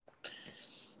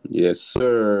Yes,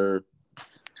 sir.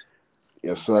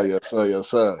 Yes, sir. Yes, sir. Yes,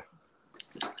 sir.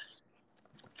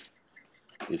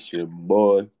 It's your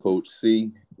boy, Coach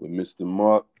C, with Mr.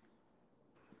 Mark.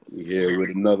 We here with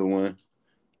another one.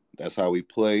 That's how we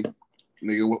play.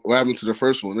 Nigga, what happened to the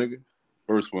first one, nigga?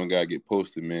 First one gotta get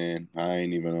posted, man. I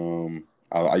ain't even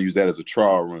I use that as a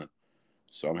trial run.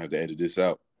 So I'm gonna have to edit this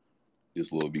out.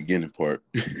 This little beginning part.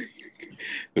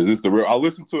 Cause it's the real I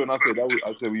listened to it and I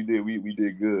said we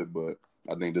did good, but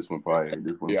I think this one probably I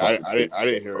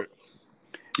didn't hear it.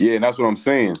 Yeah, and that's what I'm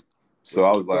saying. So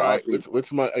I was like, right,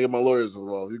 I get my lawyers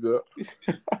involved. You good?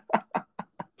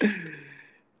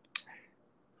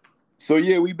 So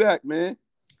yeah, we back, man.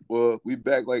 Well, we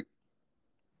back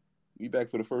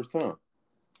for the first time.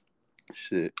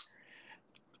 Shit.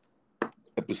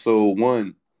 Episode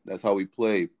 1. That's how we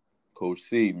play. Coach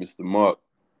C, Mr. Mark.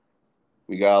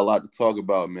 We got a lot to talk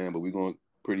about, man, but we're gonna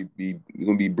be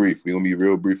brief. We're gonna be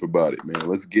real brief about it, man.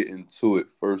 Let's get into it.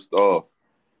 First off,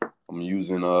 I'm gonna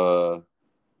use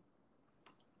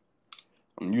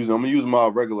my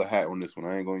regular hat on this one.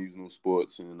 I ain't gonna use no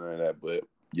sports and none of that. But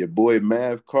your boy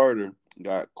Maverick Carter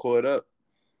got caught up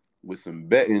with some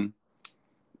betting,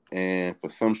 and for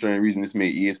some strange reason, this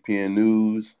made ESPN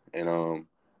news. And I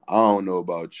don't know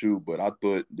about you, but I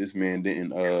thought this man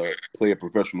didn't play a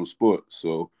professional sport.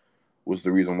 So, what's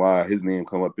the reason why his name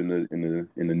come up in the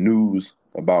news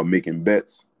about making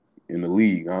bets in the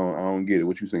league? I don't get it.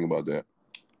 What you think about that?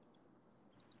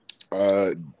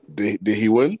 Did he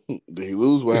win? Did he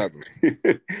lose? What happened?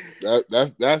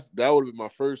 that would have been my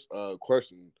first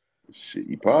question. Shit,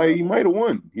 he might have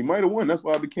won. He might have won. That's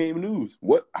why it became news.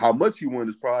 How much he won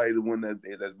is probably the one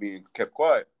that's being kept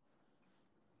quiet.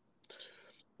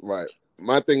 Right.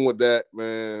 My thing with that,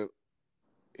 man,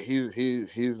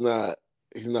 he's not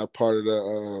part of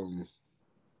the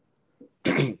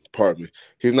pardon me.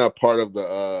 He's not part of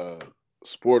the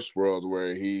sports world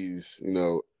where he's,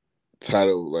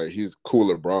 title, like he's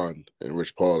cool LeBron and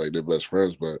Rich Paul, like they're best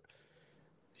friends, but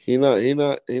he not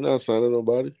signing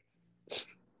nobody.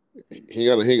 He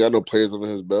ain't got no players under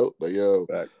his belt. Like, yo,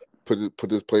 put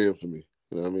this play in for me.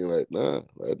 You know what I mean? Like, nah,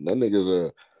 that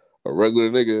nigga's a regular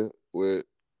nigga with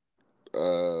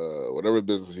whatever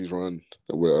business he's run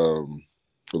with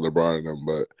LeBron and them,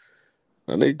 but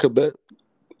that nigga could bet.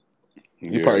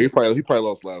 He probably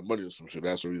lost a lot of money or some shit.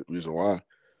 That's the reason why.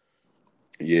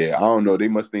 Yeah, I don't know. They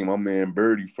must think my man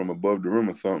Birdie from above the rim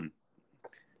or something.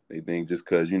 They think just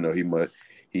because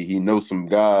he knows some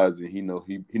guys and he know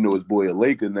his boy a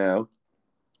Laker now.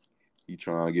 He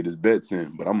trying to get his bets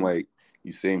in, but I'm like,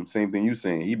 you same thing you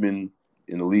saying. He been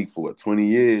in the league for 20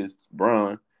 years,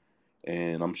 Bron,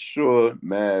 and I'm sure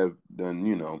Mav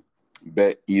done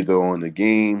bet either on the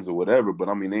games or whatever. But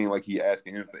I mean, it ain't like he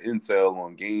asking him for intel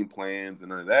on game plans and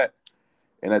none of that.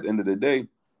 And at the end of the day,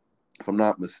 if I'm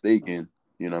not mistaken.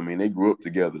 They grew up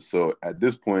together. So at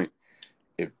this point,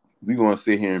 if we're going to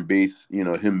sit here and base,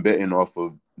 him betting off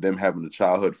of them having a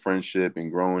childhood friendship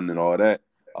and growing and all that,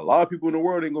 a lot of people in the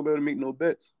world ain't going to be able to make no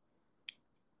bets.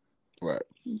 Right.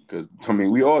 Because,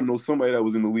 we all know somebody that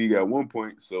was in the league at one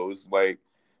point. So it's like,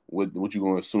 what you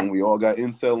going to assume? We all got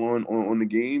intel on the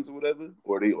games or whatever?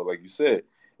 Or like you said,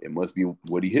 it must be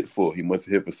what he hit for. He must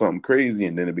have hit for something crazy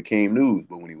and then it became news.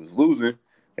 But when he was losing,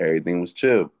 everything was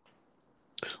chill.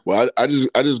 Well, I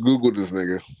just Googled this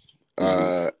nigga.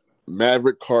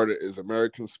 Maverick Carter is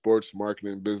American sports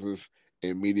marketing business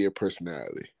and media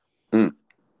personality.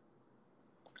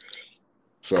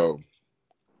 So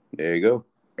there you go.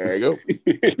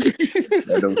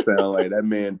 That don't sound like that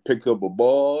man picked up a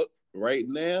ball right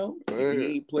now.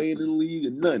 He ain't playing in the league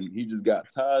or nothing. He just got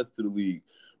ties to the league.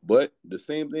 But the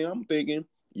same thing I'm thinking,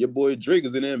 your boy Drake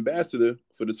is an ambassador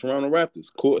for the Toronto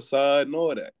Raptors, courtside and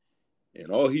all that. And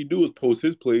all he do is post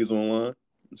his plays online.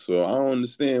 So I don't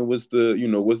understand what's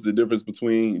the difference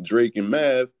between Drake and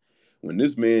Mav when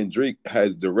this man Drake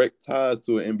has direct ties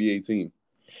to an NBA team.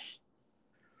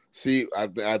 See,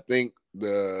 I think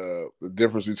the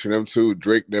difference between them two,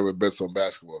 Drake never bets on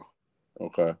basketball.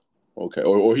 Okay.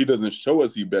 Or he doesn't show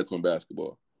us he bets on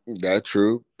basketball. That's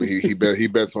true. But he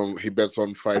bets on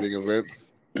fighting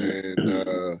events.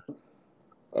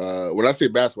 And when I say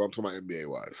basketball, I'm talking about NBA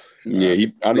wise. Yeah,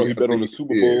 I know he bet on the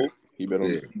Super Bowl. He bet on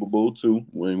the Super Bowl too.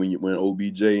 When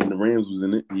OBJ and the Rams was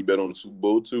in it, he bet on the Super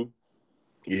Bowl too.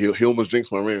 He almost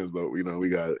jinxed my Rams, but we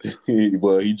got it.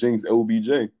 Well, he jinxed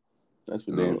OBJ. That's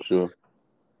for damn sure.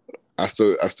 I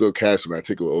still cash when I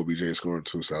take it with OBJ scoring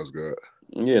too, so I was good.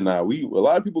 Yeah, a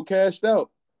lot of people cashed out,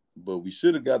 but we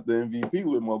should have got the MVP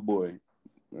with my boy.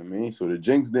 So the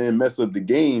jinx didn't mess up the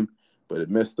game, but it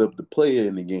messed up the player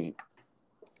in the game.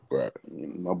 Right.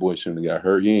 My boy shouldn't have got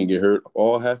hurt. He ain't get hurt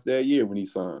all half that year when he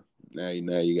signed. Now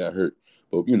you got hurt.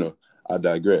 But I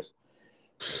digress.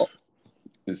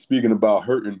 And speaking about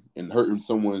hurting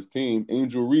someone's team,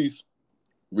 Angel Reese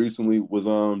recently was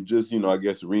just I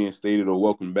guess reinstated or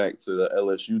welcomed back to the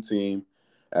LSU team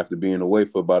after being away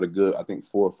for about a good, I think,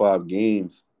 4 or 5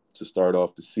 games to start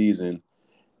off the season.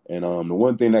 And the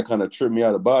one thing that kind of tripped me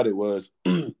out about it was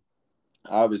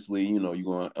obviously, who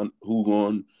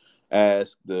going to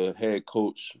ask the head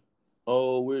coach,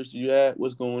 oh, where's you at?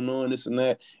 What's going on? This and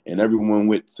that. And everyone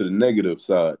went to the negative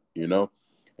side. And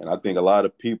I think a lot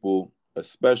of people,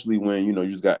 especially when, you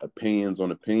just got opinions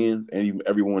on opinions and even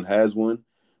everyone has one,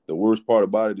 the worst part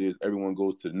about it is everyone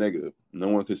goes to the negative. No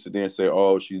one can sit there and say,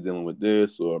 oh, she's dealing with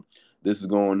this or this is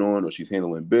going on or she's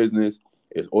handling business.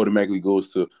 It automatically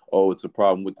goes to, oh, it's a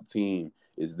problem with the team.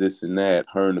 It's this and that.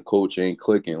 Her and the coach ain't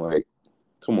clicking. Like,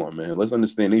 come on, man. Let's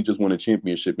understand they just won a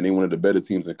championship and they one of the better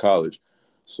teams in college.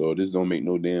 So this don't make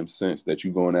no damn sense that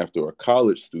you going after a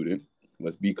college student.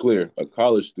 Let's be clear, a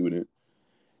college student,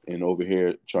 and over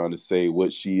here trying to say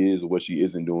what she is or what she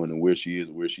isn't doing and where she is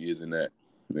or where she isn't at.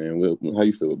 Man, how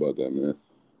you feel about that, man?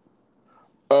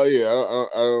 Oh yeah, I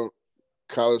don't.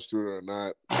 College student or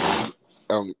not, I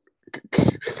don't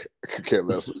care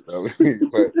less. You know what I mean?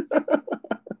 But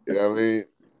you know what I mean.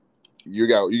 You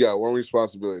got one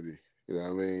responsibility. You know what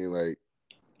I mean? Like,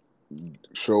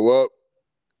 show up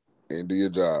and do your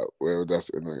job, whether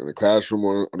that's in the classroom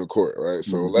or on the court, right?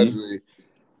 So allegedly,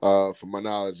 from my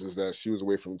knowledge, is that she was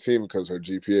away from the team because her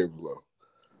GPA was low.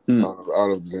 I don't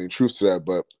know if there's any truth to that,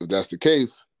 but if that's the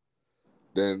case,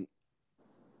 then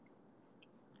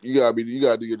you gotta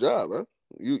do your job, huh?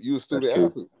 You a student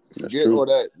athlete. Forget all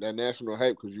that national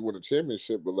hype because you won a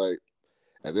championship, but like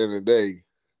at the end of the day,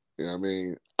 you know what I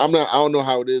mean? I don't know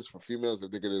how it is for females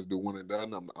if they could just do one and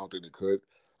done. I don't think they could.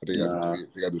 I think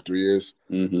they got to do 3 years.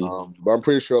 But I'm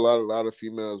pretty sure a lot of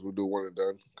females will do one and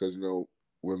done because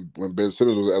when Ben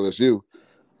Simmons was at LSU,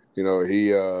 he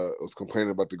was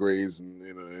complaining about the grades and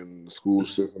and the school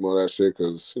system, all that shit,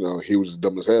 because he was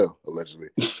dumb as hell allegedly,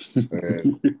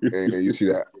 and you see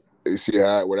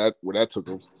where that took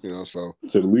him, so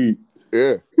to the league.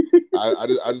 Yeah,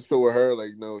 I just feel with her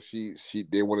like she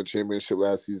they won a championship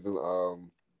last season,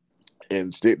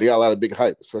 and they got a lot of big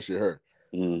hype, especially her.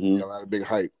 They got a lot of big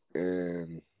hype,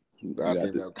 and I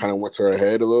think that kind of went to her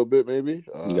head a little bit, maybe.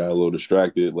 Got a little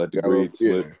distracted, let the grades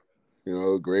slip.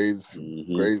 Grades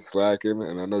slacking,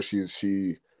 and I know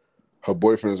her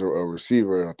boyfriend's a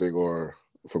receiver, I think, or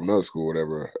from another school,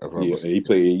 whatever. Yeah,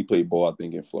 he played ball, I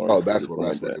think, in Florida. Oh, basketball.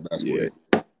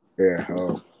 Yeah.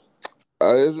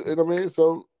 I mean,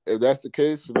 so if that's the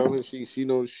case, she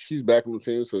knows she's back on the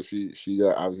team, so she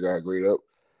obviously got her grade up.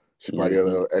 She probably got a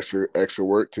little extra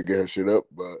work to get her shit up,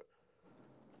 but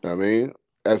I mean,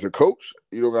 as a coach,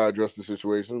 you don't gotta address the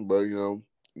situation, but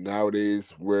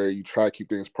nowadays where you try to keep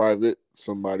things private,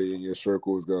 somebody in your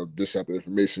circle is gonna dish out the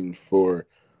information for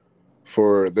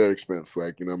their expense,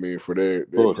 like for their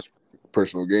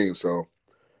personal gain. So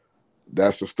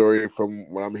that's the story from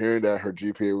what I'm hearing, that her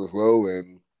GPA was low,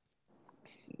 and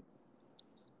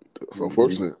it's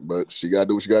unfortunate, but she gotta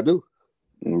do what she gotta do.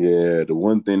 Yeah, the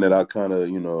one thing that I kind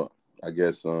of I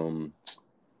guess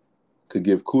could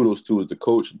give kudos to is the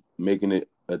coach making it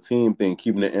a team thing,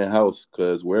 keeping it in-house,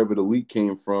 because wherever the leak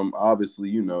came from,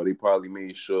 obviously, they probably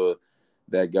made sure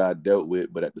that got dealt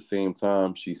with. But at the same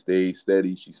time, she stayed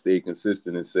steady. She stayed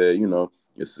consistent and said,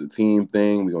 it's a team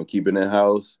thing. We're going to keep it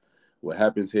in-house. What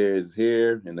happens here is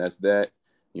here, and that's that.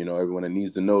 Everyone that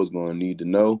needs to know is going to need to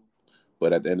know.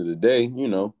 But at the end of the day,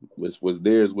 what's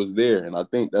there is what's there. And I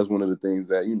think that's one of the things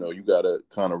that, you got to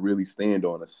kind of really stand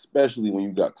on, especially when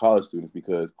you got college students,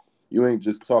 because you ain't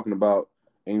just talking about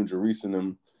Angel Reese and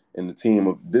them and the team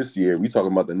of this year. We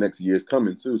talking about the next year's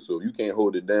coming too. So you can't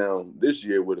hold it down this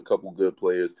year with a couple good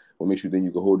players. What makes you think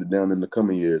you can hold it down in the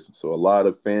coming years? So a lot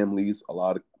of families, a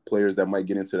lot of players that might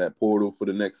get into that portal for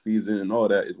the next season and all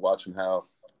that is watching how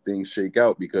things shake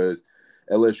out, because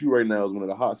LSU right now is one of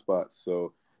the hot spots.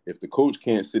 So if the coach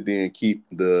can't sit there and keep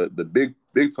the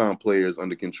big time players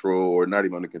under control, or not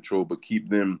even under control, but keep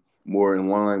them more in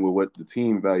line with what the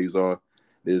team values are,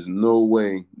 there's no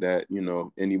way that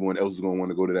anyone else is going to want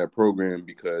to go to that program,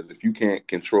 because if you can't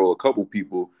control a couple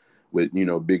people with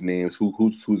big names,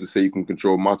 who's to say you can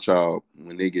control my child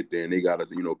when they get there and they got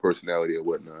a personality or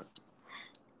whatnot.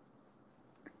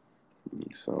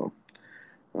 So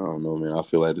I don't know, man. I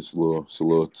feel like it's a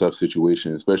little tough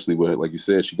situation, especially with, like you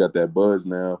said, she got that buzz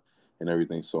now and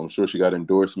everything. So I'm sure she got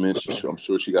endorsements. I'm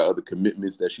sure she got other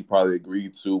commitments that she probably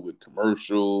agreed to with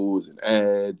commercials and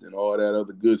ads and all that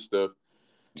other good stuff.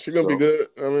 She's gonna be good.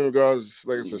 I mean, regardless,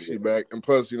 like I said, she back, and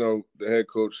plus, the head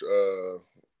coach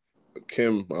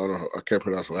Kim. I don't know. I can't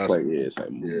pronounce her last name. It's like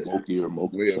Yeah, Moki or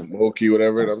Moki yeah, something. Moki,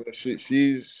 whatever. I mean,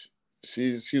 she's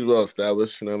well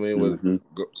established. You know what I mean?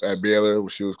 At Baylor, when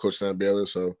she was coaching at Baylor,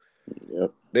 so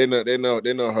Yep. they know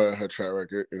her track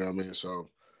record. You know what I mean? So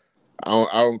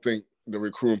I don't think the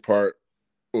recruiting part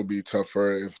will be tough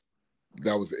for her if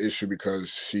that was the issue because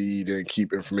she didn't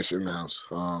keep information in the house.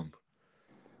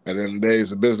 At the end of the day,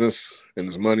 it's a business and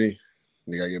it's money.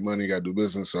 You gotta get money, you gotta do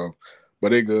business. So,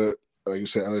 but they good. Like you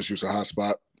said, LSU's a hot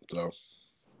spot. So,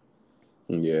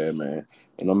 yeah, man.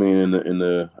 And I mean, in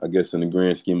the I guess in the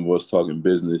grand scheme of us talking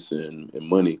business and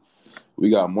money, we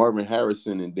got Marvin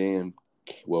Harrison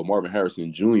Marvin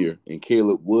Harrison Jr. and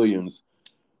Caleb Williams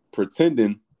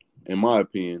pretending, in my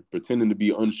opinion, pretending to be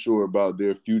unsure about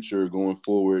their future going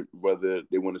forward, whether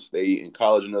they want to stay in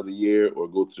college another year or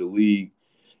go to the league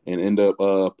and end up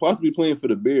possibly playing for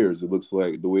the Bears. It looks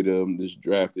like the way this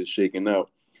draft is shaking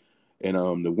out.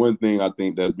 And the one thing I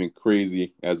think that's been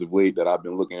crazy as of late that I've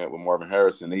been looking at with Marvin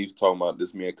Harrison, he's talking about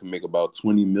this man can make about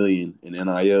 $20 million in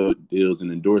NIL deals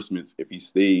and endorsements if he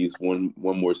stays one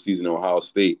more season at Ohio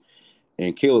State.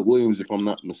 And Caleb Williams, if I'm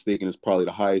not mistaken, is probably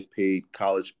the highest paid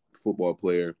college football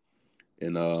player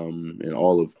in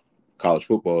all of college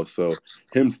football. So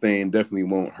him staying definitely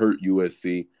won't hurt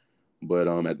USC. But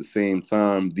at the same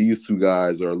time, these two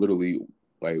guys are literally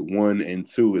like 1 and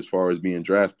 2 as far as being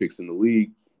draft picks in the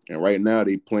league. And right now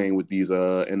they playing with these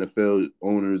NFL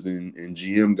owners and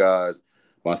GM guys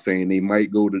by saying they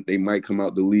might come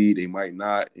out the lead, they might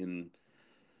not. And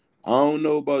I don't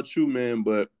know about you, man,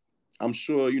 but I'm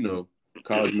sure,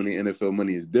 college money, NFL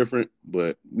money is different,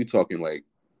 but we talking like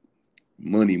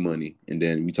money, and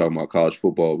then we talking about college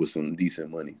football with some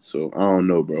decent money. So I don't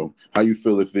know, bro. How you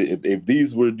feel if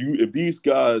these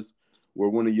guys were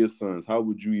one of your sons? How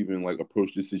would you even like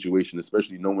approach this situation,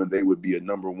 especially knowing they would be a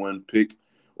number 1 pick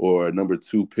or a number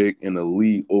 2 pick in the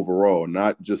league overall,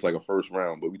 not just like a first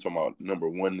round, but we talking about number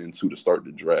 1 and 2 to start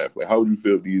the draft. Like, how would you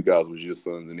feel if these guys was your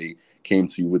sons and they came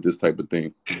to you with this type of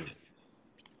thing?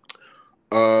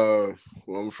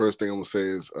 Well, the first thing I'm gonna say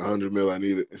is $100 million. I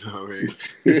need it. You know what I mean?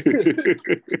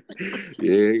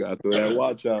 Yeah, you gotta throw that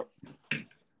watch out.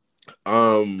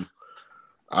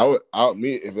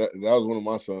 If that was one of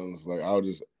my sons, like I would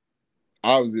just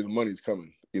obviously the money's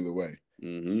coming either way.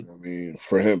 Mm-hmm. You know what I mean,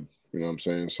 for him, you know what I'm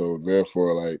saying. So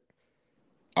therefore, like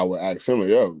I would ask him, like,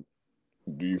 yo,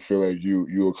 do you feel like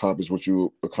you accomplished what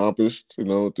you accomplished,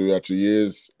 throughout your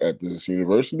years at this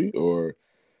university, or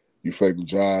you feel like the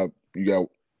job you got,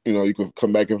 you could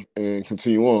come back and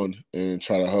continue on and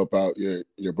try to help out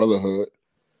your brotherhood,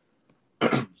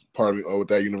 pardon me, or with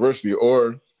that university,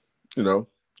 or you feel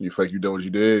like you done what you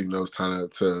did, it's time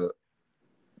to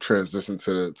transition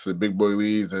to the big boy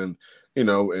leagues and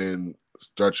and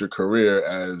start your career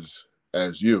as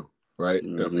you, right?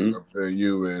 Mm-hmm. I mean, represent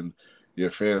you and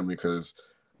your family, because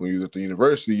when you're at the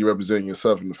university, you represent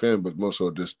yourself and the family, but more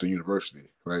so just the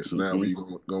university, right? So now when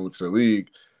you go into the league,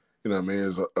 I mean,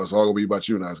 it's all gonna be about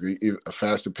you now. It's gonna be a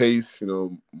faster pace,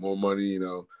 more money,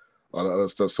 all the other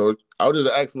stuff. So I would just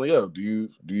ask him, like, yo, do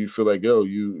you feel like, yo,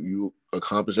 you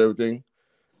accomplished everything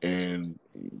and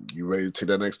you ready to take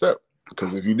that next step?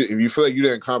 Because if you feel like you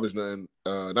didn't accomplish nothing,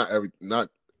 let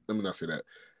me not say that.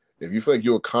 If you feel like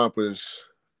you accomplish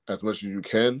as much as you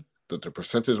can, that the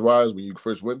percentage wise when you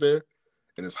first went there,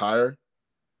 and it's higher,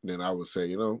 then I would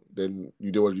say, then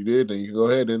you did what you did, then you can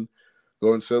go ahead and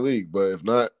go into the league. But if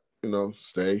not,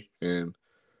 stay and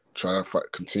try to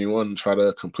continue on and try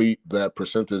to complete that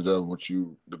percentage of what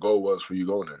the goal was for you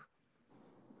going there.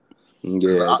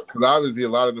 Yeah, because obviously a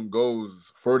lot of them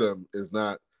goals for them is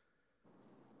not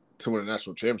to win a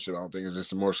national championship. I don't think it's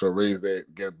just more so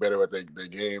get better at their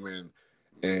game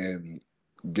and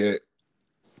get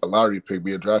a lottery pick,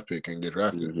 be a draft pick, and get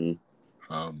drafted.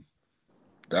 Mm-hmm.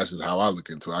 That's just how I look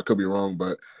into it. I could be wrong,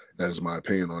 but that's just my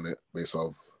opinion on it based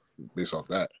off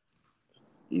that.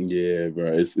 Yeah,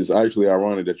 bro. It's actually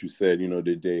ironic that you said,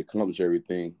 that they accomplished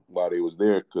everything while they was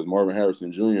there, because Marvin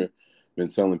Harrison Jr. been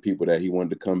telling people that he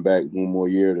wanted to come back one more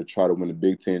year to try to win the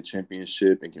Big Ten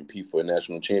championship and compete for a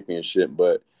national championship.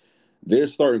 But their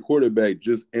starting quarterback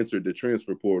just entered the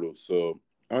transfer portal. So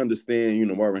I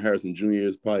understand, Marvin Harrison Jr.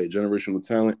 is probably a generational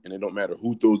talent, and it don't matter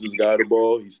who throws this guy the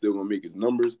ball, he's still going to make his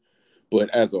numbers. But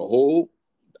as a whole,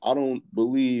 I don't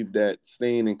believe that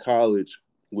staying in college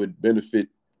would benefit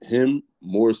him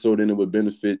more so than it would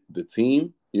benefit the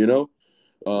team,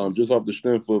 just off the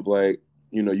strength of like,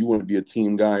 you want to be a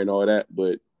team guy and all that,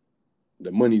 but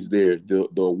the money's there. The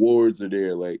awards are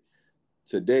there. Like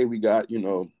today we got,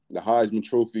 the Heisman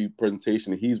Trophy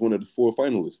presentation, and he's one of the 4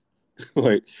 finalists.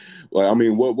 like I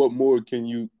mean, what more can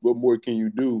you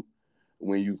do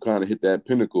when you've kind of hit that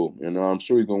pinnacle. And I'm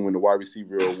sure he's going to win the wide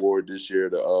receiver award this year,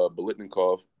 the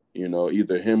Bolitnikov,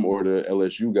 either him or the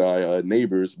LSU guy,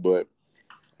 Neighbors. But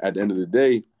at the end of the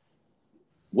day,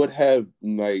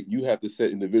 you have to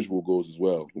set individual goals as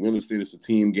well. We understand it's a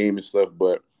team game and stuff,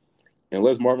 but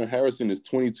unless Marvin Harrison is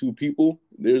 22 people,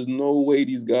 there's no way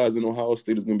these guys in Ohio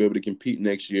State is going to be able to compete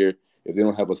next year if they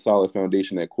don't have a solid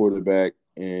foundation at quarterback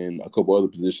and a couple other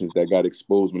positions that got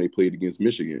exposed when they played against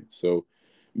Michigan. So,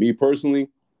 me personally,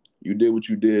 you did what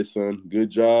you did, son. Good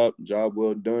job. Job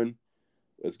well done.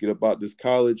 Let's get about this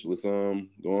college. Let's go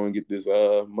and get this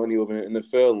money over in the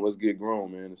NFL and let's get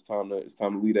grown, man. It's time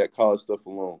to leave that college stuff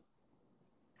alone.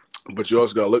 But you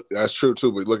also got to look. That's true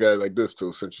too. But look at it like this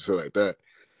too. Since you said like that,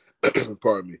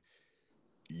 pardon me.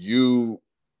 You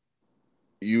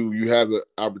have the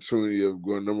opportunity of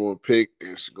going number one pick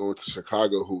and going to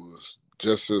Chicago, who was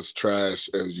just as trash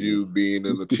as you being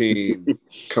in the team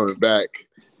coming back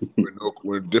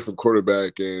with a different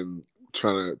quarterback and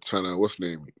trying to what's the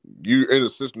name? You in a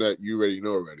system that you already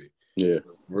know already. Yeah.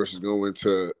 Versus going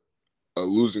to a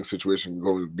losing situation,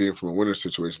 being from a winning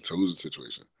situation to a losing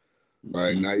situation.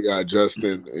 Right. Now you got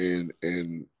Justin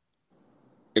and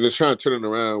it's trying to turn it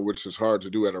around, which is hard to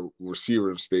do at a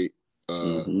receiver state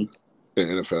in the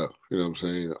NFL. You know what I'm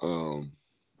saying?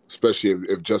 Especially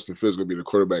if Justin Fields going to be the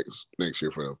quarterback next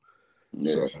year for them.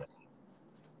 Yeah. So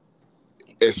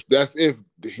that's if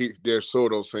they're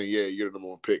sold on saying, yeah, you're the number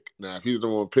one pick. Now, if he's the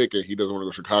number one pick and he doesn't want to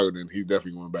go to Chicago, then he's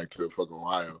definitely going back to fucking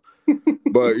Ohio.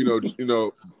 But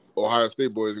Ohio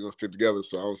State boys are going to stick together,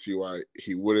 so I don't see why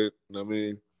he wouldn't.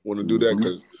 Want to do that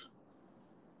because.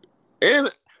 And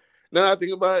now that I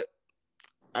think about it,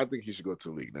 I think he should go to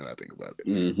the league. Now that I think about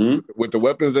it, with the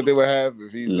weapons that they would have,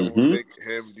 if he's the one pick,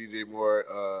 him, DJ Moore,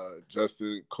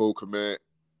 Justin, Cole Kmet,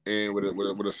 and with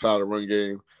a solid run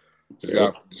game.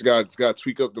 Just got to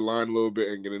tweak up the line a little bit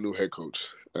and get a new head coach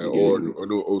or a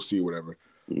new OC, whatever.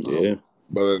 Yeah.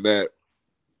 But other than that,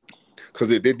 because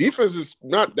their defense is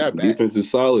not that bad. Defense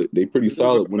is solid. They pretty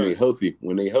solid when they're healthy.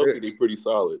 When they're healthy, they pretty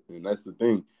solid. And that's the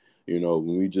thing.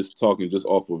 When we just talking just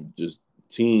off of just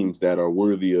teams that are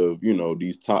worthy of,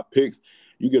 these top picks,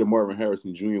 you get a Marvin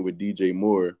Harrison Jr. with DJ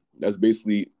Moore. That's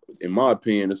basically, in my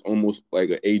opinion, it's almost like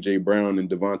a A.J. Brown and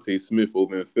Devontae Smith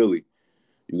over in Philly.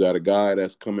 You got a guy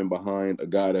that's coming behind a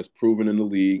guy that's proven in the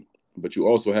league, but you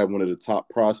also have one of the top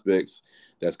prospects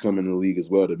that's coming in the league as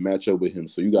well to match up with him.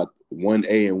 So you got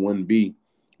 1A and 1B.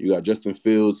 You got Justin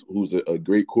Fields, who's a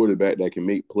great quarterback that can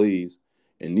make plays.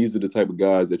 And these are the type of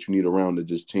guys that you need around to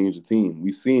just change the team.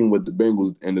 We've seen what the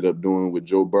Bengals ended up doing with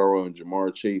Joe Burrow and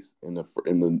Jamar Chase in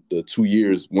the 2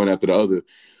 years, one after the other.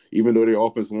 Even though their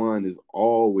offensive line is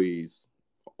always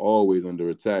under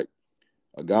attack,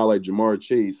 a guy like Jamar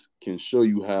Chase can show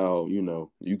you how,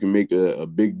 you can make a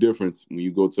big difference when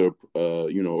you go to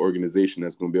organization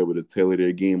that's going to be able to tailor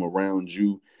their game around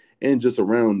you and just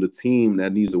around the team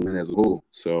that needs to win as a whole.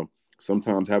 So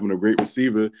sometimes having a great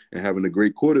receiver and having a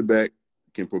great quarterback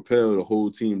can propel the whole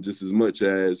team just as much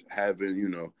as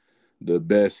having, the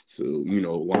best,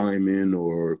 lineman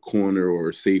or corner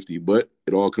or safety. But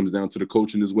it all comes down to the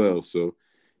coaching as well. So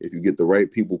if you get the right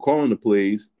people calling the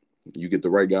plays, you get the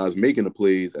right guys making the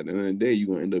plays, at the end of the day, you're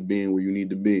going to end up being where you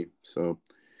need to be. So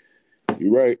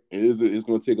you're right. It's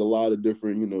going to take a lot of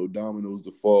different, dominoes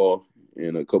to fall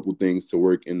and a couple things to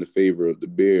work in the favor of the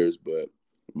Bears. But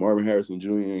Marvin Harrison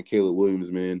Jr. and Caleb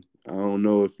Williams, man, I don't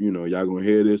know if, y'all going to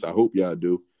hear this. I hope y'all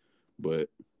do. But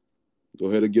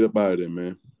go ahead and get up out of there,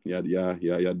 man. Y'all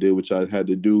did what y'all had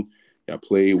to do. Y'all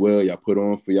played well. Y'all put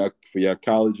on for y'all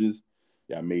colleges.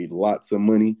 Y'all made lots of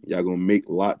money. Y'all going to make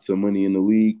lots of money in the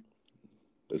league.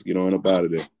 Let's get on up out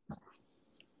of there.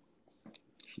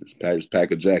 Just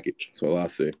pack a jacket. That's all I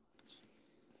say.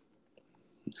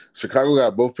 Chicago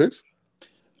got both picks?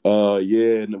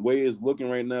 Yeah, and the way it's looking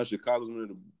right now, Chicago's one of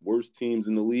the worst teams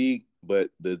in the league, but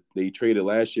they traded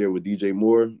last year with DJ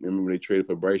Moore. Remember when they traded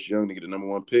for Bryce Young to get the number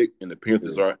one pick? And the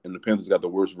Panthers got the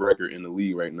worst record in the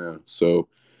league right now. So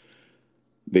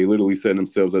they literally set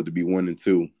themselves up to be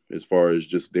 1-2 as far as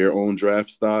just their own draft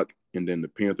stock and then the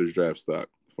Panthers draft stock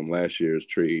from last year's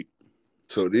trade.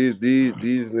 So these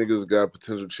niggas got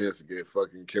potential chance to get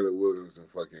fucking Caleb Williams and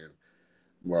fucking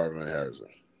Marvin Harrison.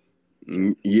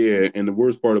 Yeah, and the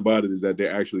worst part about it is that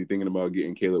they're actually thinking about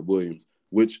getting Caleb Williams,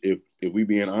 which if we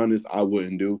being honest, I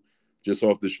wouldn't do, just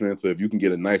off the strength of if you can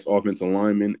get a nice offensive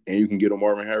lineman and you can get a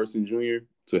Marvin Harrison Jr.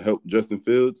 to help Justin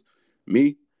Fields,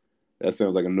 that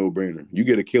sounds like a no-brainer. You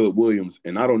get a Caleb Williams,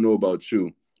 and I don't know about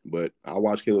you, but I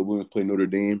watched Caleb Williams play Notre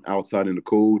Dame outside in the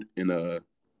cold, and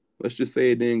let's just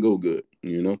say it didn't go good,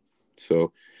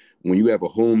 So when you have a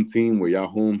home team where y'all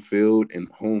home field and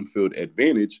home field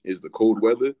advantage is the cold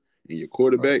weather, and your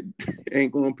quarterback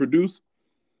ain't gonna produce,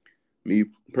 me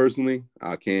personally,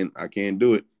 I can't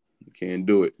do it. Can't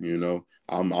do it.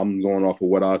 I'm going off of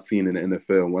what I've seen in the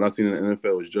NFL. And what I've seen in the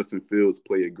NFL is Justin Fields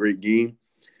play a great game,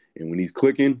 and when he's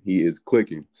clicking, he is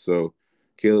clicking. So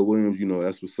Caleb Williams,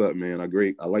 that's what's up, man.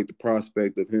 I like the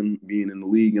prospect of him being in the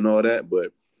league and all that,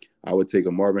 but I would take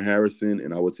a Marvin Harrison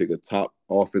and I would take a top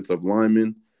offensive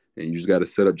lineman, and you just got to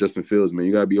set up Justin Fields, man.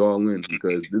 You got to be all in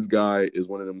because this guy is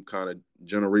one of them kind of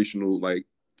generational like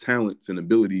talents and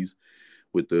abilities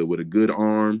with a good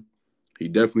arm. He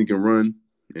definitely can run,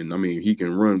 and I mean he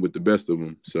can run with the best of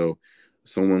them. So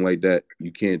someone like that,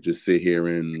 you can't just sit here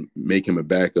and make him a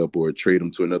backup or trade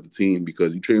him to another team,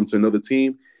 because you trade him to another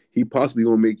team, he possibly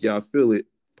gonna make y'all feel it.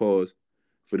 Pause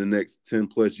for the next 10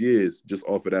 plus years just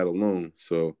off of that alone.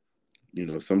 So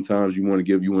sometimes you want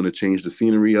to change the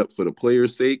scenery up for the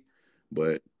player's sake,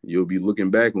 but you'll be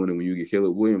looking back on it when you get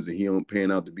Caleb Williams and he don't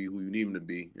pan out to be who you need him to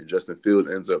be, and Justin Fields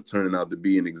ends up turning out to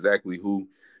be exactly who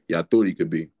y'all thought he could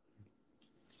be.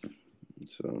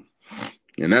 So,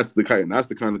 and that's the kind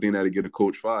of thing that'll get a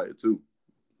coach fired too.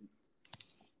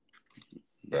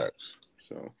 Right.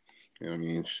 So, I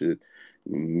mean, shit.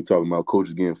 When we talking about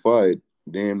coaches getting fired,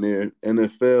 damn near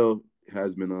NFL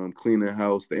has been cleaning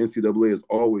house. The NCAA is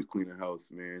always cleaning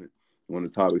house, man. On the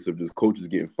topics of just coaches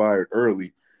getting fired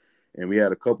early, and we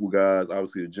had a couple guys.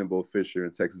 Obviously, the Jimbo Fisher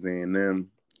in Texas A&M,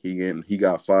 he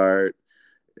got fired,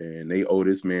 and they owe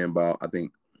this man about, I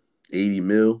think, 80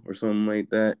 mil or something like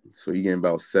that. So he getting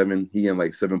about seven. He getting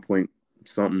like 7 point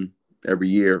something every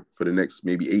year for the next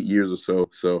maybe 8 years or so.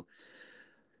 So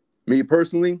me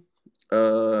personally,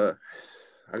 I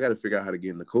got to figure out how to get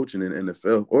into coaching in the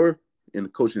NFL or in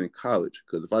coaching in college.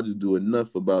 Because if I just do enough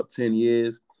for about 10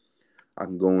 years, I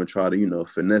can go and try to,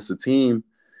 finesse a team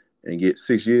and get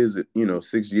 6 years,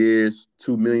 6 years,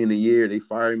 $2 million a year. They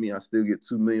fire me, I still get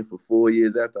 $2 million for 4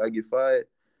 years after I get fired.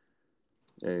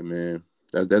 Hey, man,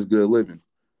 that's good living.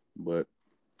 But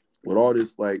with all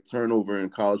this like turnover in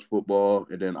college football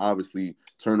and then obviously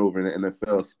turnover in the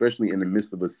NFL, especially in the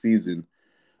midst of a season,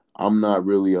 I'm not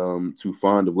really too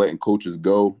fond of letting coaches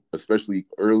go, especially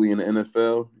early in the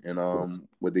NFL. And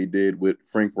what they did with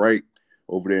Frank Reich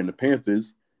over there in the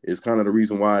Panthers is kind of the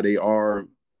reason why they are,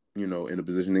 in the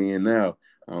position they're in now.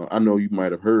 I know you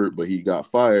might have heard, but he got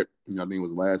fired. I think it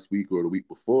was last week or the week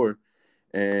before.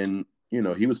 And,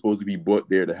 he was supposed to be brought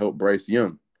there to help Bryce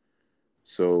Young.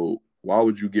 So why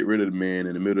would you get rid of the man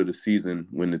in the middle of the season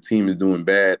when the team is doing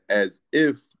bad, as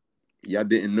if y'all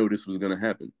didn't know this was going to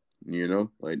happen?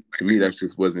 Like, to me, that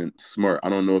just wasn't smart. I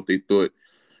don't know if they thought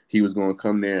he was going to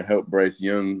come there and help Bryce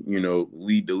Young,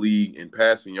 lead the league in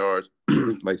passing yards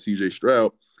like CJ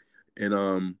Stroud.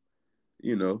 And,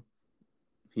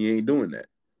 he ain't doing that.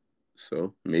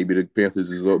 So maybe the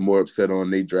Panthers is more upset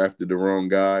on they drafted the wrong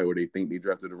guy, or they think they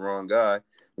drafted the wrong guy,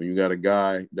 when you got a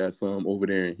guy that's over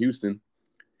there in Houston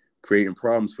creating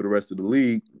problems for the rest of the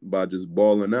league by just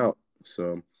balling out.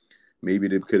 So maybe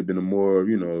there could have been a more,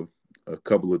 a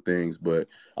couple of things. But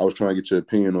I was trying to get your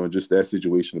opinion on just that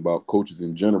situation about coaches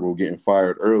in general getting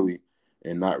fired early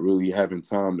and not really having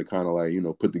time to kind of like,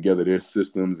 put together their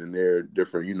systems and their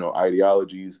different,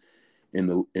 ideologies in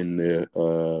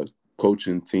the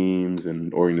coaching teams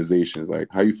and organizations. Like,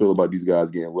 how you feel about these guys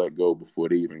getting let go before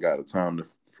they even got a time to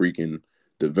freaking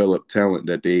develop talent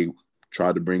that they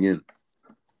tried to bring in?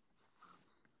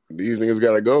 These niggas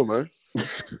gotta go, man.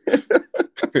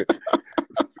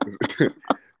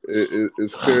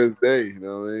 It's clear as day, you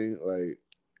know what I mean? Like,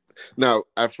 now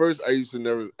at first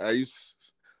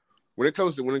when it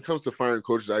comes to firing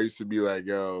coaches, I used to be like,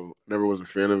 yo, never was a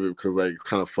fan of it, because like it's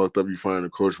kind of fucked up. You find a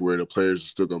coach where the players are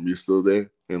still gonna be still there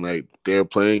and like they're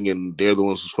playing and they're the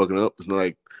ones who's fucking up. It's not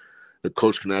like the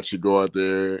coach can actually go out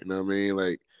there, you know what I mean?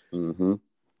 Like,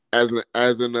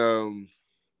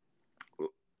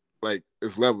 like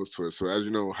it's levels to it. So as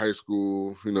you know, high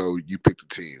school, you pick the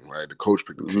team, right? The coach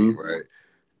picked the team, right?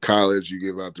 College, you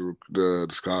give out the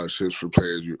scholarships for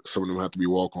players. Some of them have to be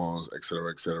walk-ons, et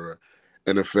cetera, et cetera.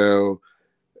 NFL,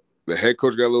 the head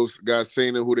coach got little guys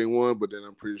saying who they want, but then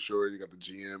I'm pretty sure you got the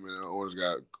GM and the owners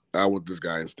I want this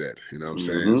guy instead. You know what I'm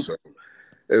saying? So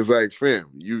it's like, fam,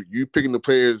 you picking the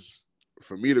players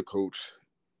for me to coach,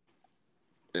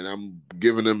 and I'm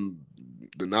giving them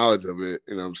the knowledge of it.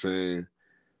 You know what I'm saying?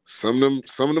 Some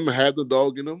of them have the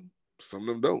dog in them. Some of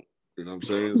them don't. You know what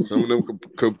I'm saying? Some of them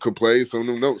could play. Some of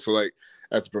them don't. So, like,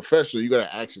 as a professional, you got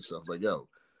to ask yourself, like, yo,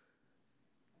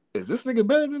 is this nigga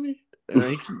better than me? And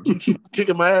he keep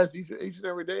kicking my ass each and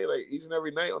every day, like, each and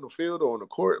every night on the field or on the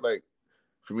court. Like,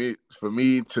 for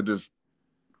me to just,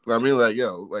 I mean, like,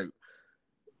 yo, like,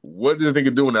 what is this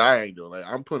nigga doing that I ain't doing? Like,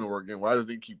 I'm putting the work in. Why does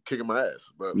he keep kicking my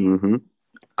ass? But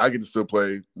I get to still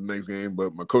play the next game,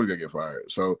 but my coach got to get fired.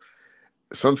 So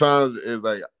sometimes it's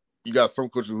like you got some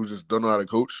coaches who just don't know how to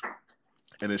coach,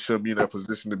 and it shouldn't be in that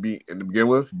position to be in to begin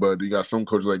with. But you got some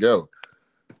coaches like, yo,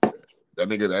 that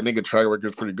nigga track record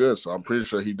is pretty good, so I'm pretty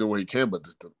sure he doing what he can. But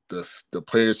the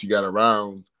players he got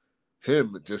around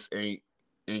him just ain't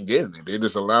getting it. They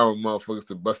just allowing motherfuckers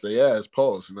to bust their ass.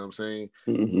 Pause. You know what I'm saying?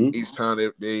 Mm-hmm. Each time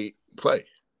they play.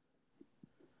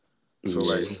 So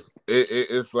Yeah. like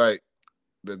it's like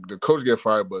the coach get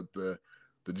fired, but the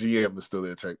GM is still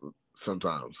there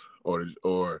sometimes,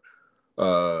 or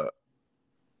uh,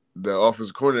 the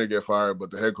offensive coordinator get fired,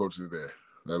 but the head coach is there.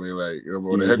 I mean, like, you know,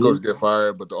 or the head coach get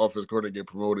fired, but the offensive coordinator get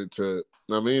promoted to.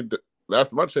 I mean, last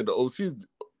time I checked, the OC's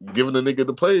giving the nigga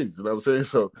the plays. You know what I'm saying?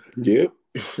 So yeah,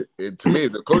 to me,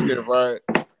 the coach getting fired,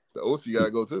 the OC got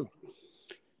to go too.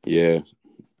 Yeah,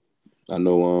 I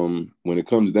know. When it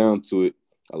comes down to it,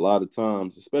 a lot of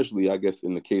times, especially I guess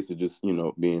in the case of just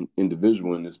being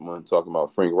individual in this one, talking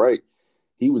about Frank Wright,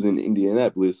 he was in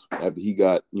Indianapolis after he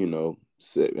got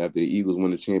after the Eagles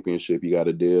won the championship, he got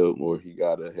a deal or he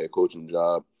got a head coaching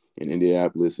job in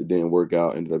Indianapolis. It didn't work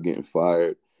out, ended up getting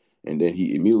fired, and then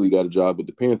he immediately got a job with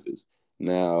the Panthers.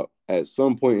 Now, at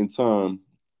some point in time,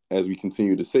 as we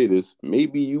continue to say this,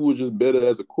 maybe you were just better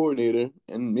as a coordinator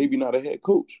and maybe not a head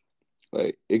coach.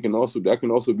 Like that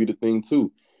can also be the thing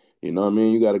too. You know what I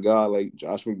mean? You got a guy like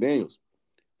Josh McDaniels.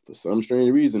 For some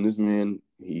strange reason, this man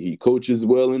he coaches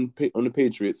well on the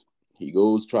Patriots. He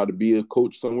goes try to be a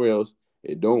coach somewhere else.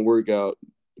 It don't work out.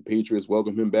 The Patriots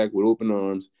welcome him back with open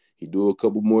arms. He do a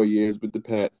couple more years with the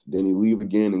Pats. Then he leave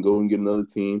again and go and get another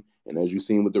team. And as you've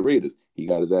seen with the Raiders, he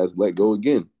got his ass let go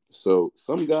again. So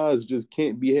some guys just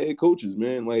can't be head coaches,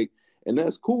 man. Like, and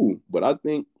that's cool. But I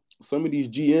think some of these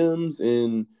GMs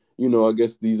and I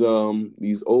guess these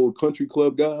old country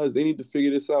club guys, they need to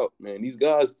figure this out, man. These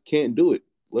guys can't do it.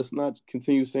 Let's not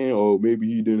continue saying, oh, maybe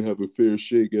he didn't have a fair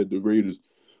shake at the Raiders.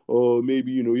 Oh,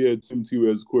 maybe, he had Tim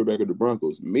Tebow as quarterback of the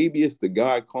Broncos. Maybe it's the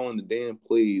guy calling the damn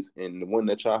plays and the one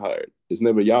that y'all hired. It's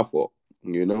never y'all fault,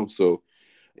 So,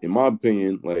 in my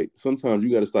opinion, like, sometimes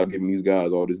you got to stop giving these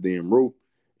guys all this damn rope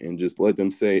and just let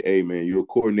them say, hey, man, you're a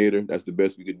coordinator. That's the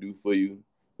best we could do for you.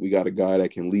 We got a guy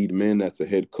that can lead men. That's a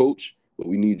head coach. But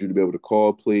we need you to be able to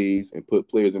call plays and put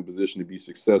players in position to be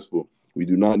successful. We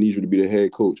do not need you to be the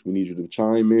head coach. We need you to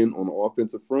chime in on the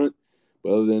offensive front.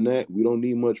 But other than that, we don't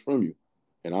need much from you.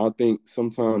 And I think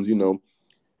sometimes,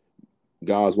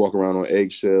 guys walk around on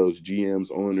eggshells,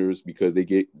 GMs, owners, because they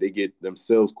get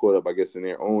themselves caught up, I guess, in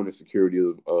their own insecurity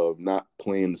of not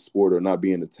playing the sport or not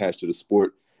being attached to the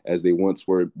sport as they once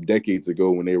were decades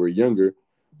ago when they were younger.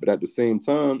 But at the same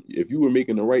time, if you were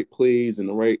making the right plays and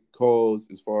the right calls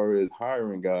as far as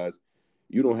hiring guys,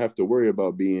 you don't have to worry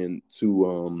about being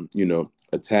too,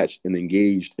 attached and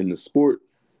engaged in the sport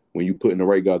when you put in the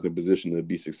right guys in position to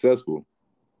be successful.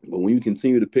 But when you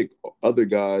continue to pick other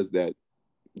guys that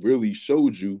really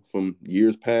showed you from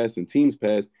years past and teams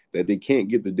past that they can't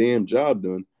get the damn job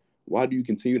done, why do you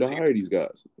continue to hire these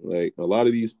guys? Like a lot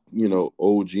of these,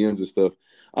 old GMs and stuff,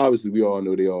 obviously we all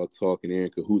know they all talk and they're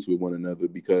in cahoots with one another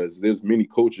because there's many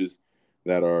coaches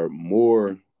that are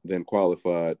more than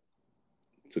qualified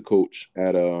to coach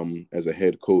at as a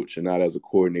head coach and not as a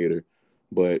coordinator.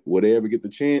 But will they ever get the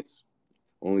chance?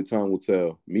 Only time will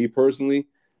tell. Me personally,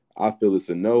 I feel it's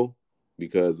a no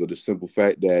because of the simple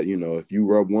fact that, if you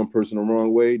rub one person the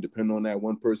wrong way, depending on that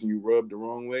one person you rub the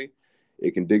wrong way,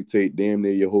 it can dictate damn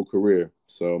near your whole career.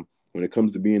 So when it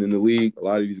comes to being in the league, a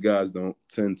lot of these guys don't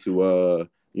tend to,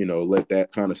 let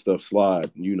that kind of stuff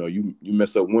slide. You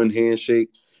mess up one handshake,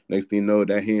 next thing you know,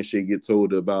 that handshake get told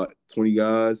to about 20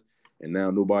 guys, and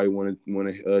now nobody want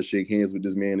to shake hands with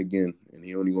this man again. And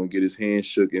he only going to get his hand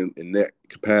shook in that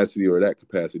capacity or that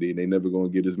capacity, and they never going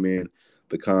to get this man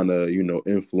the kind of,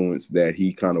 influence that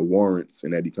he kind of warrants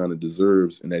and that he kind of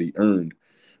deserves and that he earned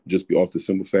just be off the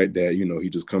simple fact that, he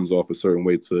just comes off a certain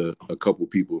way to a couple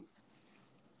people.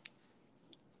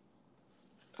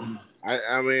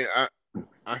 I mean,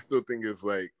 I still think it's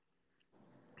like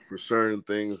for certain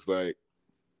things, like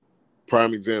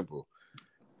prime example,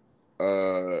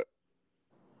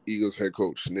 Eagles head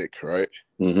coach Nick, right?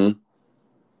 Mm-hmm.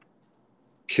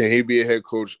 Can he be a head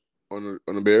coach on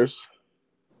the Bears?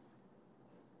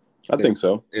 I think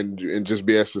so. And just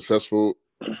be as successful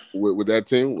with that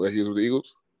team like he is with the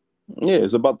Eagles? Yeah,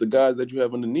 it's about the guys that you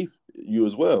have underneath you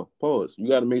as well. Pause. You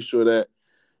got to make sure that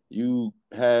you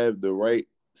have the right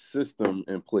system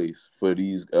in place for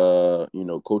these,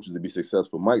 coaches to be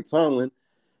successful. Mike Tomlin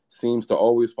seems to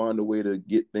always find a way to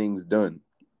get things done.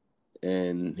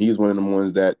 And he's one of the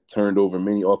ones that turned over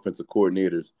many offensive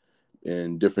coordinators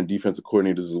and different defensive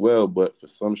coordinators as well. But for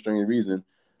some strange reason,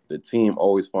 the team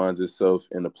always finds itself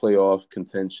in a playoff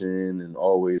contention and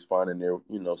always finding their,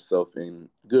 self in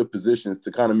good positions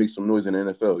to kind of make some noise in the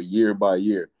NFL year by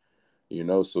year.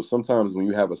 So sometimes when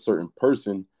you have a certain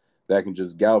person that can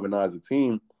just galvanize a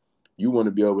team, you want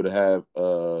to be able to have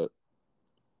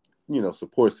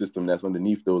support system that's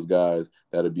underneath those guys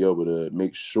that'll be able to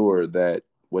make sure that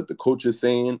what the coach is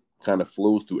saying kind of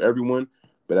flows through everyone.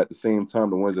 But at the same time,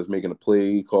 the ones that's making the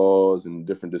play calls and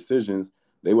different decisions,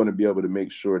 they want to be able to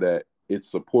make sure that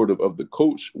it's supportive of the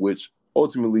coach, which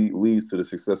ultimately leads to the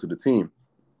success of the team.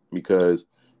 Because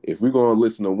if we're going to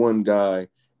listen to one guy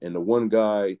and the one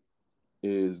guy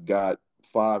is got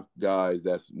 5 guys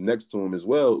that's next to him as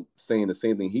well saying the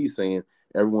same thing he's saying,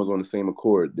 everyone's on the same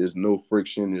accord. There's no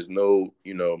friction. There's no,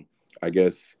 I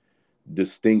guess,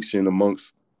 distinction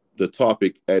amongst the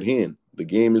topic at hand. The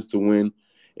game is to win,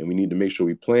 and we need to make sure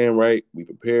we plan right, we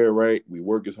prepare right, we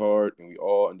work as hard, and we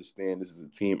all understand this is a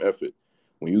team effort.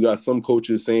 When you got some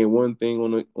coaches saying one thing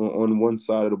on one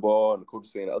side of the ball and the coach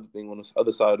saying the other thing on the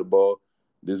other side of the ball,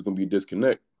 there's going to be a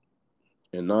disconnect.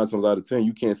 And 9 times out of 10,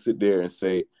 you can't sit there and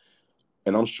say,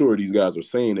 and I'm sure these guys are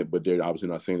saying it, but they're obviously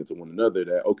not saying it to one another,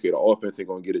 that, okay, the offense ain't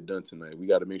going to get it done tonight. We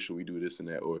got to make sure we do this and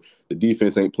that. Or the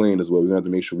defense ain't playing as well. We have to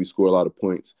make sure we score a lot of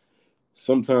points.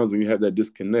 Sometimes when you have that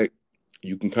disconnect,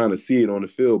 you can kind of see it on the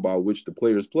field by which the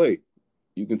players play.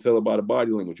 You can tell it by the body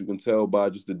language. You can tell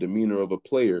by just the demeanor of a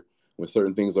player when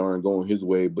certain things aren't going his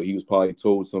way, but he was probably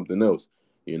told something else,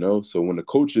 So when the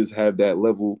coaches have that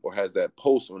level or has that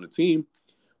pulse on the team,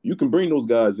 you can bring those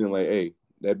guys in like, hey,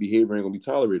 that behavior ain't gonna be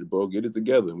tolerated, bro. Get it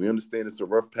together. We understand it's a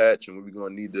rough patch, and we're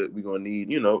gonna need a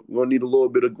little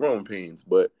bit of growing pains,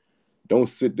 but don't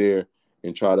sit there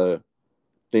and try to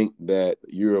think that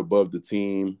you're above the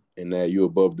team and that you're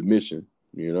above the mission.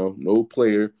 No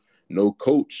player, no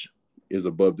coach is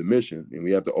above the mission, and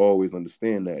we have to always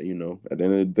understand that. At the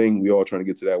end of the thing, we all trying to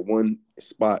get to that one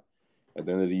spot at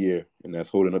the end of the year, and that's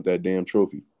holding up that damn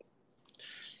trophy.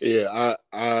 Yeah,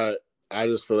 I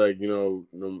just feel like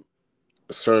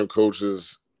certain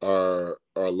coaches are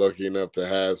lucky enough to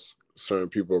have certain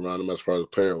people around them as far as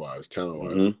player wise, talent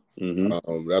wise.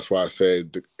 That's why I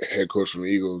said the head coach from the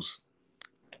Eagles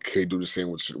can't do the same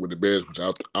with the Bears, which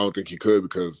I don't think he could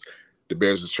because the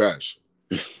Bears is trash.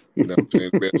 You know what I'm saying?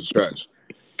 The Bears is trash.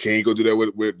 Can he go do that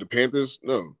with the Panthers?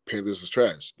 No, Panthers is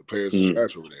trash. The players is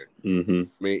trash over there. I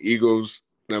mean, Eagles.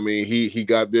 I mean, he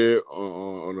got there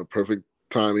on a perfect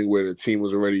timing where the team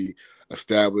was already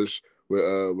established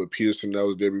with Peterson that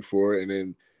was there before, and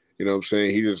then you know what I'm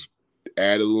saying, he just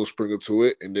added a little sprinkle to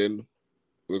it, and then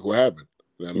look what happened.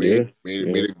 I mean,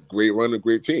 made a great run, a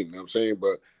great team. You know what I'm saying?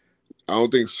 But I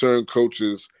don't think certain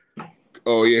coaches,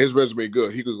 oh yeah, his resume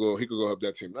good. He could go help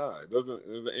that team. Nah, it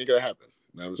ain't gonna happen.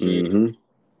 You know what I'm saying? You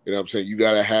know what I'm saying? You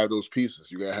gotta have those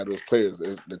pieces. You gotta have those players.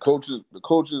 The coaches,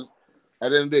 at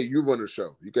the end of the day, you run the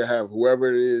show. You can have whoever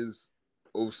it is,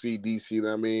 OC, DC, you know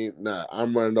what I mean? Nah,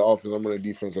 I'm running the offense, I'm running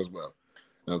defense as well.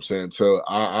 You know what I'm saying? So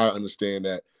I understand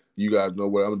that you guys know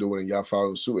what I'm doing and y'all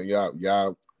following suit and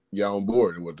y'all on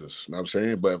board with this. You know what I'm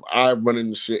saying? But if I'm running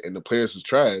the shit and the players is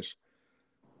trash,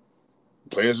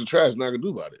 nothing I can do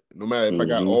about it. No matter if I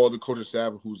got all the coaching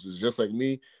staff who's just like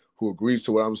me, who agrees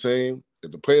to what I'm saying, if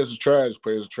the players are trash,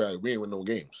 we ain't win no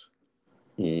games.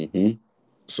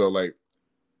 So like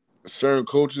certain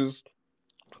coaches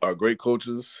are great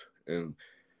coaches,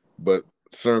 but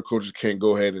certain coaches can't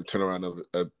go ahead and turn around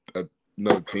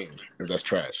another team if that's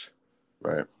trash.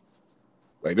 Right.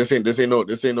 Like this ain't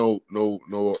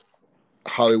no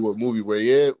Hollywood movie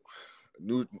where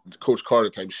new Coach Carter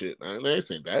type shit.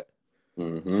 This ain't that.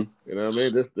 You know what I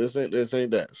mean? This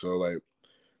ain't that. So like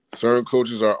certain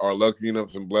coaches are lucky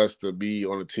enough and blessed to be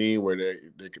on a team where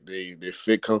they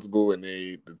fit comfortable and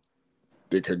they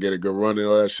could get a good run and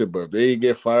all that shit. But if they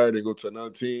get fired, they go to another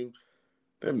team.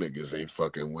 Them niggas ain't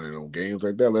fucking winning no games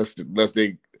like that unless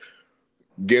they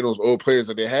get those old players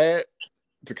that they had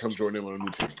to come join them on a new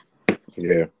team.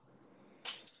 Yeah.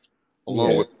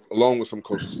 Along with some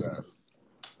coaching staff.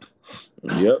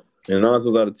 Yep. And 9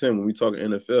 times out of 10, when we talk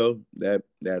NFL, that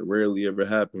rarely ever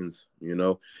happens,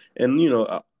 And,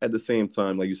 at the same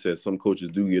time, like you said, some coaches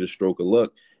do get a stroke of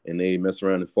luck and they mess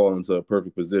around and fall into a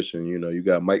perfect position. You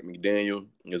got Mike McDaniel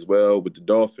as well with the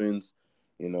Dolphins,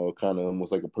 kind of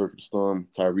almost like a perfect storm.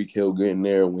 Tyreek Hill getting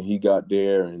there when he got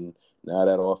there. And now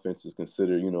that offense is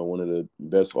considered, one of the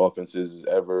best offenses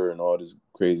ever and all this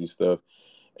crazy stuff.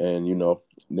 And,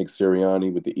 Nick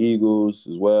Sirianni with the Eagles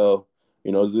as well.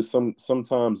 It's just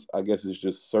sometimes I guess it's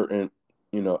just certain,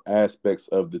 aspects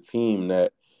of the team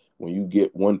that when you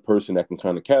get one person that can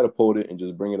kind of catapult it and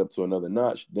just bring it up to another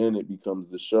notch, then it becomes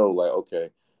the show like,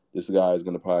 okay, this guy is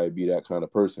going to probably be that kind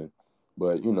of person.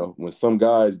 But, when some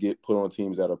guys get put on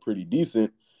teams that are pretty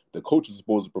decent, the coach is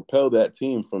supposed to propel that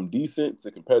team from decent to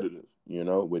competitive.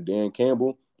 With Dan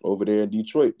Campbell over there in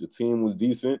Detroit, the team was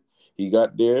decent. He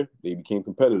got there, they became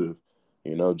competitive.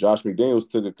 Josh McDaniels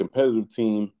took a competitive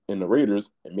team in the Raiders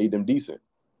and made them decent.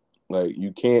 Like,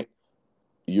 you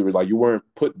weren't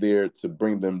put there to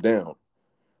bring them down.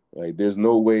 Like, there's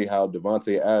no way how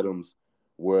Devontae Adams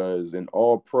was an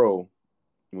all-pro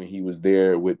when he was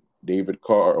there with Derek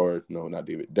Carr,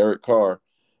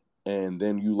 and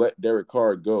then you let Derek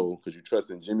Carr go because you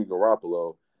trust in Jimmy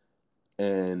Garoppolo,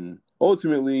 and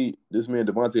ultimately this man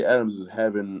Devontae Adams is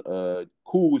having a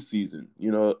cool season,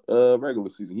 a regular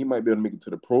season. He might be able to make it to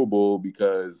the Pro Bowl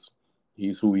because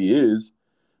he's who he is,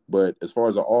 but as far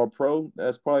as an all-pro,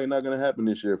 that's probably not going to happen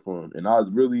this year for him. And I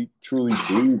really, truly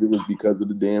believe it was because of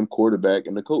the damn quarterback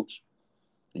and the coach.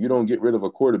 You don't get rid of a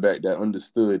quarterback that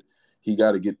understood he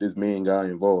got to get this main guy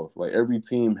involved. Like, every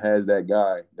team has that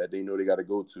guy that they know they got to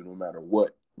go to no matter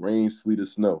what, rain, sleet, or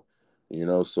snow.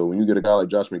 So when you get a guy like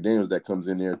Josh McDaniels that comes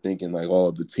in there thinking like,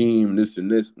 oh, the team, this and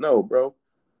this. No, bro.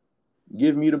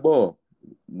 Give me the ball.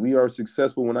 We are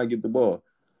successful when I get the ball.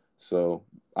 So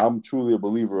I'm truly a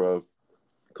believer of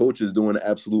coaches doing the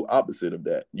absolute opposite of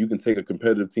that. You can take a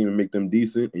competitive team and make them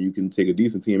decent, and you can take a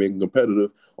decent team and make them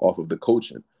competitive off of the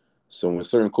coaching. So when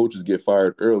certain coaches get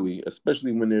fired early,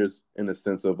 especially when there's in a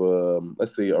sense of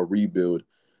let's say a rebuild,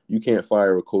 you can't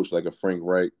fire a coach like a Frank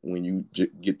Reich when you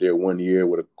get there 1 year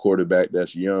with a quarterback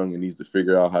that's young and needs to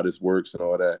figure out how this works and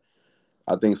all that.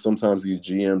 I think sometimes these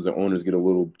GMs and owners get a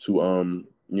little too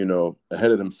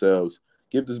ahead of themselves.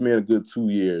 Give this man a good 2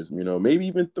 years, maybe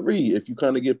even 3 if you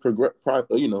kind of get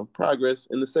progress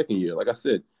in the second year. Like I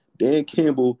said, Dan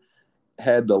Campbell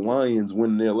had the Lions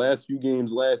win their last few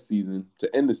games last season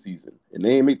to end the season, and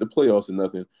they ain't make the playoffs or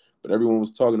nothing, but everyone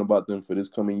was talking about them for this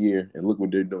coming year, and look what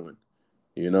they're doing.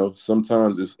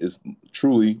 Sometimes it's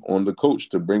truly on the coach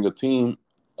to bring a team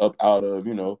up out of,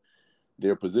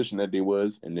 their position that they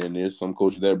was, and then there's some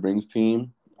coach that brings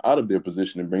team out of their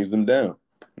position and brings them down.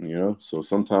 So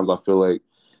sometimes I feel like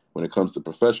when it comes to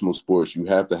professional sports, you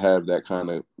have to have that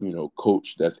kind of,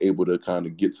 coach that's able to kind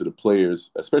of get to the players,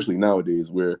 especially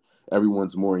nowadays where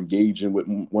everyone's more engaging with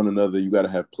one another. You got to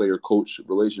have player-coach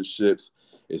relationships.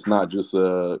 It's not just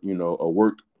a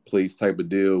workplace type of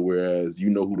deal, whereas you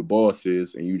know who the boss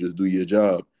is and you just do your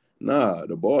job. Nah,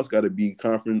 the boss got to be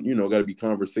got to be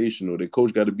conversational. The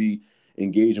coach got to be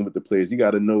engaging with the players. You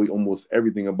got to know almost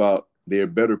everything about their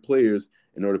better players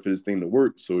in order for this thing to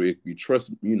work. So it be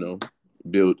trust,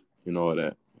 built and all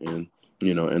that. And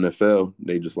NFL,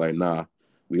 they just like, nah,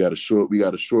 we got a short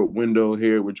window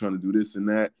here. We're trying to do this and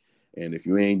that. And if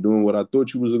you ain't doing what I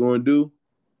thought you was going to do,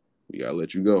 we gotta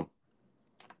let you go.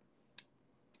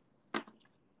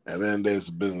 And then there's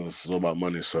business. It's all about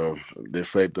money. So they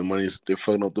fake the money. They're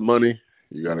fucking up the money.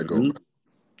 You gotta go.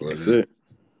 That's it.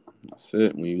 That's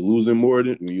it. When you losing more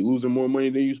money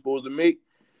than you supposed to make,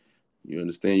 you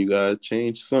understand you gotta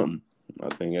change something. I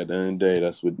think at the end of the day,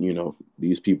 that's what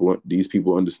these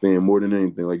people understand more than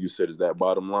anything. Like you said, is that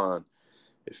bottom line.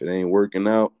 If it ain't working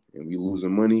out and we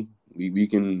losing money, we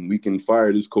can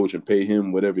fire this coach and pay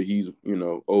him whatever he's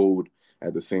owed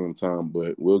at the same time.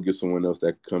 But we'll get someone else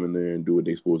that can come in there and do what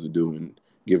they're supposed to do and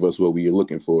give us what we are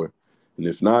looking for. And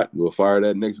if not, we'll fire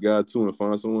that next guy too and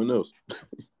find someone else.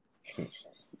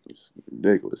 It's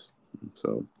ridiculous.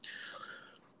 So,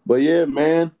 but yeah,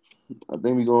 man, I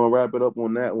think we're gonna wrap it up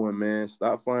on that one, man.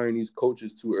 Stop firing these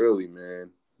coaches too early, man.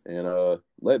 And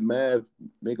let Mav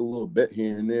make a little bet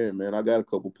here and there, man. I got a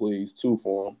couple plays too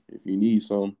for him if you need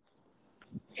some.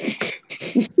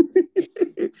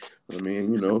 I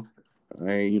mean,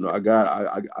 I ain't, I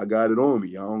got it on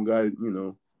me. I don't got it,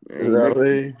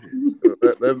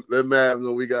 Let Mav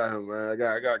know we got him, man. I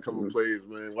got a couple plays,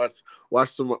 man.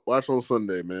 Watch on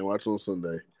Sunday, man. Watch on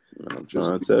Sunday. I'm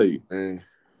trying to tell you, man.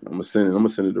 I'm gonna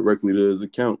send it directly to his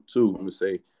account too. I'm gonna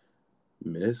say,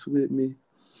 mess with me.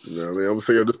 You know what I mean? I'm gonna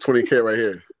say, yo, this 20K right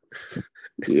here.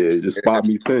 Yeah, just spot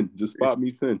me 10. Just spot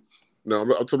me 10. No, I'm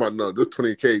talking about this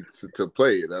 20K to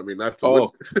play it. I mean, not to win.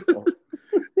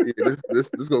 Yeah, this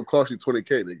gonna cost you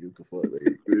 20K, nigga. What the fuck?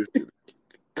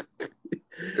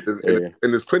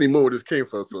 And there's plenty more where this came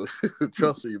from. So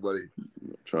trust me, buddy.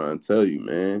 I'm trying to tell you,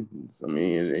 man. I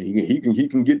mean, he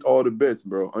can get all the bets,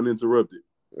 bro, uninterrupted.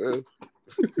 Yeah.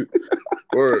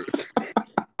 Word.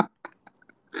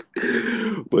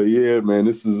 But yeah, man,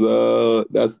 this is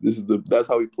that's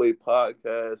how we play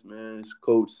podcast, man. It's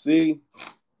Coach C.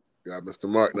 Got Mr.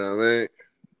 Mark now, man.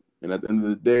 And at the end of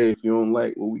the day, if you don't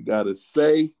like what we gotta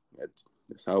say,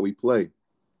 that's how we play.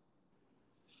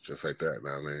 Just like that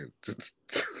now, man.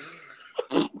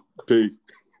 Peace.